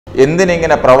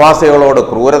എന്തിനിങ്ങനെ പ്രവാസികളോട്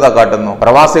ക്രൂരത കാട്ടുന്നു?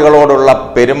 പ്രവാസികളോടുള്ള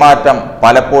പെരുമാറ്റം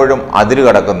പലപ്പോഴും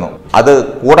അതിരുകടക്കുന്നു. അത്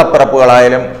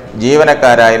കൂടപ്പിറപ്പുകളായാലും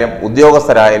ജീവനക്കാരായാലും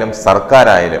ഉദ്യോഗസ്ഥരായാലും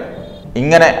സർക്കാരായാലും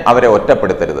ഇങ്ങനെ അവരെ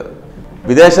ഒറ്റപ്പെടുത്തരുത്.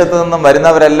 വിദേശത്തു നിന്നും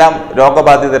വരുന്നവരെല്ലാം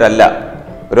രോഗബാധിതരല്ല.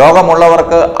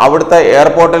 രോഗമുള്ളവർക്ക് അവിടുത്തെ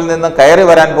എയർപോർട്ടിൽ നിന്ന് കയറി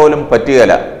വരാൻ പോലും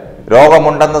പറ്റുകയില്ല.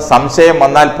 രോഗമുണ്ടെന്ന് സംശയം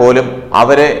വന്നാൽ പോലും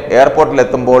അവരെ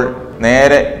എയർപോർട്ടിലെത്തുമ്പോൾ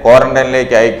നേരെ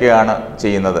ക്വാറന്റൈനിലേക്ക് അയക്കുകയാണ്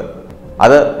ചെയ്യുന്നത്.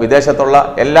 അത് വിദേശത്തുള്ള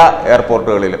എല്ലാ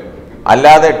എയർപോർട്ടുകളിലും.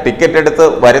 അല്ലാതെ ടിക്കറ്റ് എടുത്ത്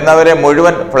വരുന്നവരെ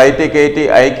മുഴുവൻ ഫ്ലൈറ്റിൽ കയറ്റി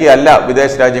അയക്കുകയല്ല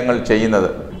വിദേശ രാജ്യങ്ങൾ ചെയ്യുന്നത്.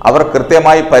 അവർ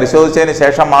കൃത്യമായി പരിശോധിച്ചതിന്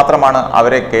ശേഷം മാത്രമാണ്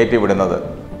അവരെ കയറ്റി വിടുന്നത്.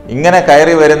 ഇങ്ങനെ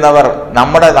കയറി വരുന്നവർ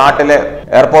നമ്മുടെ നാട്ടിലെ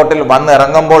എയർപോർട്ടിൽ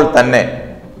വന്നിറങ്ങുമ്പോൾ തന്നെ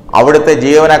അവിടുത്തെ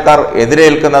ജീവനക്കാർ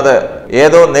എതിരേൽക്കുന്നത്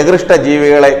ഏതോ നികൃഷ്ട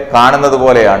ജീവികളെ കാണുന്നത്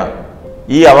പോലെയാണ്.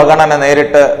 ഈ അവഗണന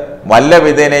നേരിട്ട് വല്ല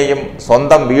വിധേനയും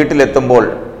സ്വന്തം വീട്ടിലെത്തുമ്പോൾ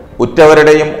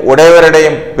ഉറ്റവരുടെയും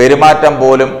ഉടയവരുടെയും പെരുമാറ്റം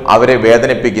പോലും അവരെ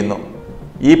വേദനിപ്പിക്കുന്നു.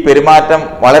 ഈ പെരുമാറ്റം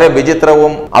വളരെ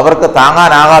വിചിത്രവും അവർക്ക്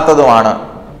താങ്ങാനാകാത്തതുമാണ്.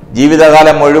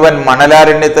 ജീവിതകാലം മുഴുവൻ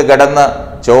മണലാരണ്യത്ത് കിടന്ന്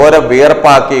ചോര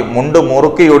വിയർപ്പാക്കി മുണ്ടു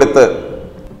മുറുക്കിയെടുത്ത്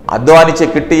അധ്വാനിച്ച്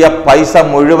കിട്ടിയ പൈസ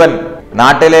മുഴുവൻ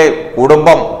നാട്ടിലെ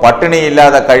കുടുംബം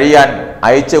പട്ടിണിയില്ലാതെ കഴിയാൻ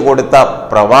അയച്ചു കൊടുത്ത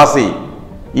പ്രവാസി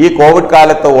ഈ കോവിഡ്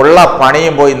കാലത്ത് ഉള്ള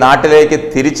പണിയും പോയി നാട്ടിലേക്ക്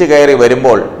തിരിച്ചു കയറി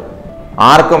വരുമ്പോൾ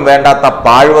ആർക്കും വേണ്ടാത്ത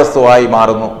പാഴ്വസ്തുവായി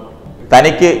മാറുന്നു.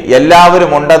 തനിക്ക്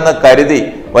എല്ലാവരും ഉണ്ടെന്ന് കരുതി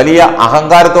വലിയ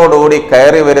അഹങ്കാരത്തോടുകൂടി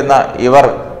കയറി വരുന്ന ഇവർ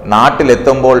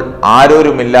നാട്ടിലെത്തുമ്പോൾ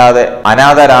ആരോരുമില്ലാതെ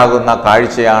അനാഥരാകുന്ന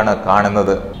കാഴ്ചയാണ്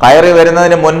കാണുന്നത്. കയറി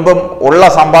വരുന്നതിന് മുൻപും ഉള്ള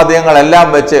സമ്പാദ്യങ്ങളെല്ലാം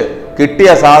വെച്ച് കിട്ടിയ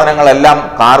സാധനങ്ങളെല്ലാം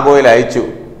കാർഗോയിൽ അയച്ചു.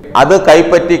 അത്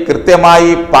കൈപ്പറ്റി കൃത്യമായി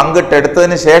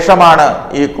പങ്കിട്ടെടുത്തതിന് ശേഷമാണ്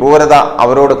ഈ ക്രൂരത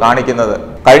അവരോട് കാണിക്കുന്നത്.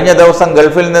 കഴിഞ്ഞ ദിവസം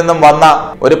ഗൾഫിൽ നിന്നും വന്ന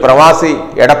ഒരു പ്രവാസി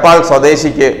എടപ്പാൾ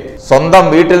സ്വദേശിക്ക് സ്വന്തം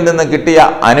വീട്ടിൽ നിന്ന് കിട്ടിയ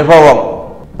അനുഭവം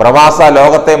പ്രവാസ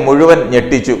ലോകത്തെ മുഴുവൻ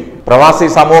ഞെട്ടിച്ചു. പ്രവാസി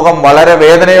സമൂഹം വളരെ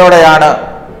വേദനയോടെയാണ്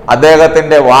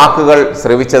അദ്ദേഹത്തിന്റെ വാക്കുകൾ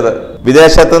ശ്രവിച്ചത്.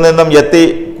 വിദേശത്തു നിന്നും എത്തി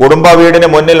കുടുംബ വീടിന്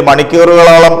മുന്നിൽ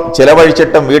മണിക്കൂറുകളോളം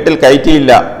ചിലവഴിച്ചിട്ടും വീട്ടിൽ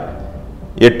കയറ്റിയില്ല.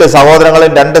 8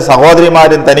 സഹോദരങ്ങളും 2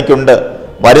 സഹോദരിമാരും തനിക്കുണ്ട്.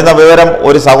 വരുന്ന വിവരം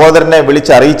ഒരു സഹോദരനെ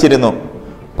വിളിച്ചറിയിച്ചിരുന്നു.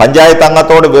 പഞ്ചായത്ത്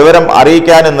അംഗത്തോട് വിവരം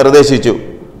അറിയിക്കാനും നിർദ്ദേശിച്ചു.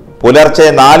 പുലർച്ചെ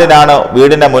 4-നാണ്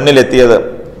വീടിന് മുന്നിലെത്തിയത്.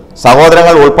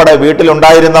 സഹോദരങ്ങൾ ഉൾപ്പെടെ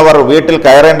വീട്ടിലുണ്ടായിരുന്നവർ വീട്ടിൽ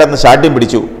കയറേണ്ടെന്ന് ശാഠ്യം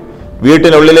പിടിച്ചു.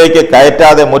 വീട്ടിനുള്ളിലേക്ക്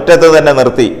കയറ്റാതെ മുറ്റത്ത് തന്നെ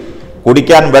നിർത്തി.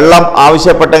 കുടിക്കാൻ വെള്ളം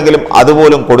ആവശ്യപ്പെട്ടെങ്കിലും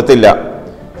അതുപോലും കൊടുത്തില്ല.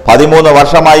 13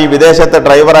 വർഷമായി വിദേശത്ത്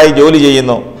ഡ്രൈവറായി ജോലി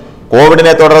ചെയ്യുന്നു.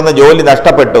 കോവിഡിനെ തുടർന്ന് ജോലി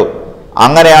നഷ്ടപ്പെട്ടു.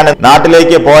 അങ്ങനെയാണ്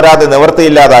നാട്ടിലേക്ക് പോരാതെ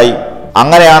നിവൃത്തിയില്ലാതായി.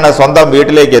 അങ്ങനെയാണ് സ്വന്തം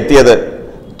വീട്ടിലേക്ക് എത്തിയത്.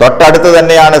 തൊട്ടടുത്ത്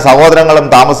തന്നെയാണ് സഹോദരങ്ങളും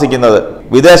താമസിക്കുന്നത്.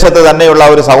 വിദേശത്ത് തന്നെയുള്ള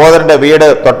ഒരു സഹോദരന്റെ വീട്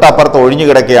തൊട്ടപ്പുറത്ത് ഒഴിഞ്ഞു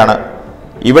കിടക്കുകയാണ്.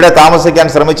 ഇവിടെ താമസിക്കാൻ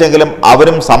ശ്രമിച്ചെങ്കിലും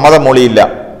അവരും സമ്മതം മൂളിയില്ല.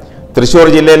 തൃശൂർ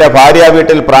ജില്ലയിലെ ഭാര്യ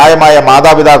വീട്ടിൽ പ്രായമായ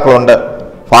മാതാപിതാക്കളുണ്ട്.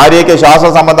 ഭാര്യയ്ക്ക്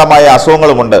ശ്വാസസംബന്ധമായ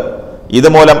അസുഖങ്ങളുമുണ്ട്.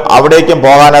 ഇതുമൂലം അവിടേക്കും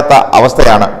പോകാനാത്ത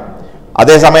അവസ്ഥയാണ്.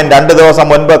 അതേസമയം 2 ദിവസം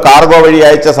മുൻപ് കാർഗോ വഴി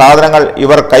അയച്ച സാധനങ്ങൾ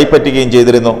ഇവർ കൈപ്പറ്റുകയും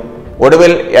ചെയ്തിരുന്നു.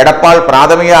 ഒടുവിൽ എടപ്പാൾ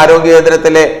പ്രാഥമിക ആരോഗ്യ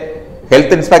കേന്ദ്രത്തിലെ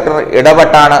ഹെൽത്ത് ഇൻസ്പെക്ടർ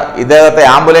ഇടപെട്ടാണ് ഇദ്ദേഹത്തെ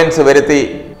ആംബുലൻസ് വരുത്തി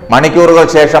മണിക്കൂറുകൾ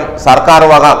ശേഷം സർക്കാർ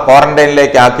വക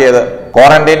ക്വാറന്റൈനിലേക്ക് ആക്കിയത്.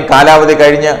 ക്വാറന്റൈൻ കാലാവധി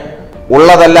കഴിഞ്ഞ്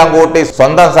ഉള്ളതെല്ലാം കൂട്ടി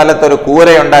സ്വന്തം സ്ഥലത്തൊരു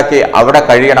കൂരയുണ്ടാക്കി അവിടെ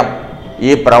കഴിയണം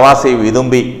ഈ പ്രവാസി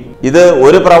വിതുമ്പി. ഇത്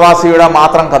ഒരു പ്രവാസിയുടെ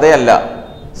മാത്രം കഥയല്ല.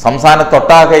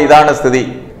 സംസ്ഥാനത്തൊട്ടാകെ ഇതാണ് സ്ഥിതി.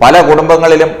 പല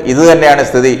കുടുംബങ്ങളിലും ഇത് തന്നെയാണ്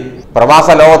സ്ഥിതി. പ്രവാസ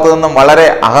ലോകത്തു നിന്നും വളരെ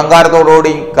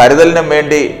അഹങ്കാരത്തോടുകൂടി കരുതലിനും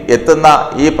വേണ്ടി എത്തുന്ന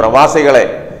ഈ പ്രവാസികളെ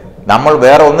നമ്മൾ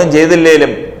വേറെ ഒന്നും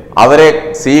ചെയ്തില്ലേലും അവരെ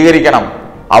സ്വീകരിക്കണം.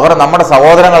 അവർ നമ്മുടെ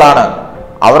സഹോദരങ്ങളാണ്.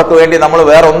 അവർക്ക് വേണ്ടി നമ്മൾ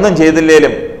വേറെ ഒന്നും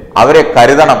ചെയ്തില്ലേലും അവരെ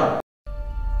കരുതണം.